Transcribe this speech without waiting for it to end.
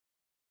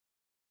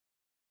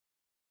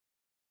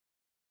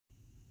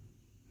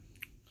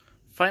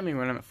Fight me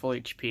when I'm at full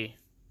HP.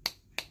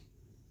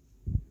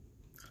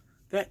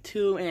 That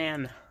too,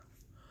 and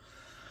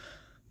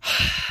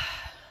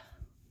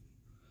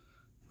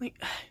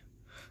like,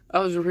 I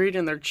was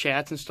reading their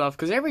chats and stuff,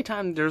 because every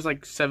time there's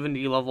like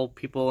 70 level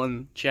people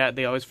in chat,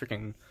 they always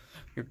freaking,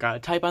 you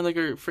gotta type on like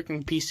your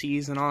freaking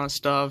PCs and all that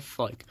stuff,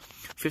 like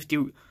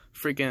 50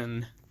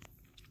 freaking,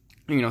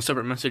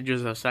 separate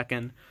messages a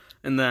second,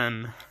 and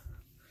then,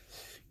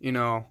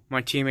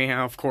 my teammate,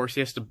 of course, he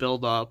has to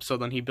build up, so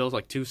then he builds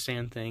like 2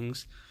 sand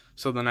things,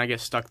 so then I get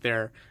stuck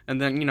there, and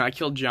then, I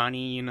killed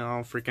Johnny,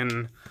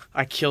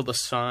 I killed the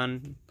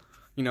sun,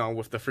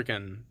 with the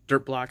freaking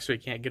dirt block so he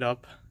can't get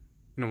up.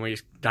 When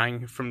he's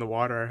dying from the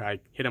water, I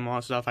hit him all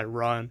that stuff, I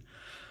run.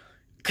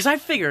 Because I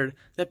figured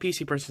that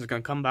PC person's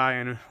gonna come by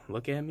and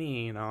look at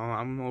me,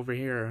 I'm over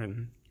here,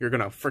 and you're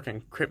gonna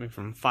freaking crit me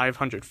from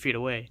 500 feet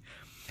away.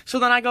 So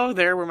then I go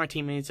there where my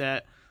teammate's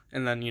at,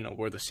 and then,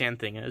 where the sand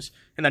thing is,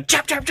 and then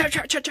chop, chop, chop,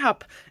 chop, chop,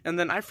 chop, and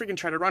then I freaking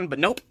try to run, but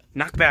nope,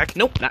 knock back,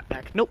 nope, not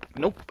back, nope,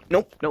 nope,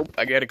 nope, nope.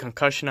 I get a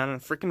concussion on a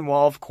freaking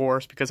wall, of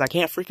course, because I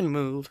can't freaking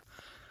move.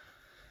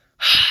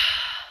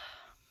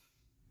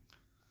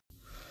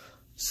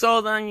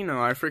 So then,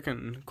 I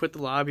freaking quit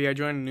the lobby, I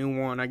join a new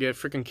one, I get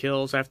freaking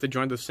kills, I have to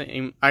join the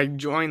same, I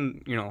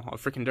join, a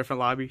freaking different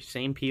lobby,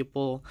 same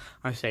people,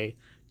 I say,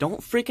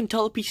 don't freaking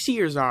tell the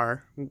pcers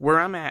are where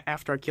I'm at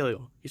after I kill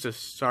you. He says,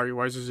 sorry,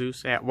 where's the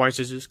Zeus at? Where's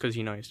the Zeus? Because,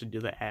 he has to do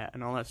the at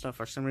and all that stuff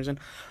for some reason.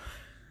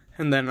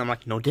 And then I'm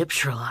like, no dip,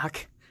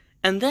 Sherlock.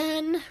 And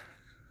then,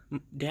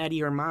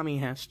 daddy or mommy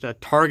has to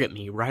target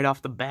me right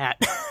off the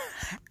bat.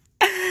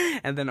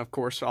 And then, of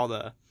course, all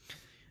the,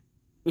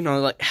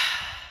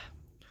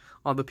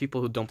 all the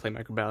people who don't play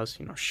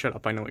microbattles, shut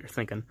up, I know what you're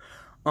thinking.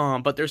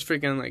 But there's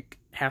freaking, like,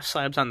 half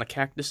slabs on the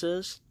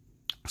cactuses.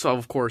 So,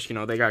 of course, they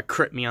gotta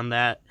crit me on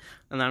that.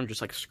 And then I'm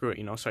just like, screw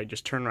it, so I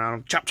just turn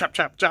around, chop, chop,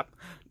 chop, chop.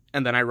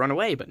 And then I run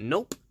away, but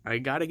nope. I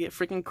gotta get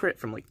freaking crit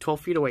from, like,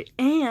 12 feet away.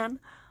 And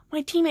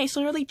my teammate's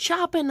literally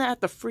chopping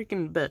at the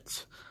freaking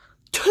bits.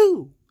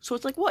 2! So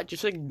it's like, what?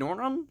 Just ignore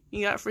them?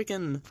 You got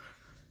freaking...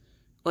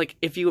 Like,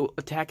 if you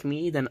attack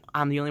me, then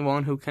I'm the only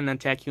one who can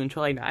attack you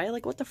until I die?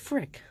 Like, what the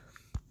frick?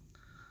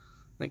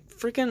 Like,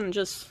 freaking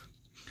just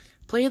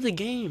play the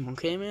game,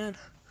 okay, man?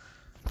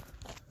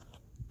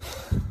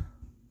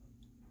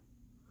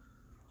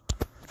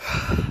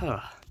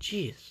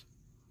 Jeez.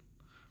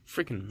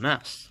 Freaking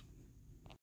mess.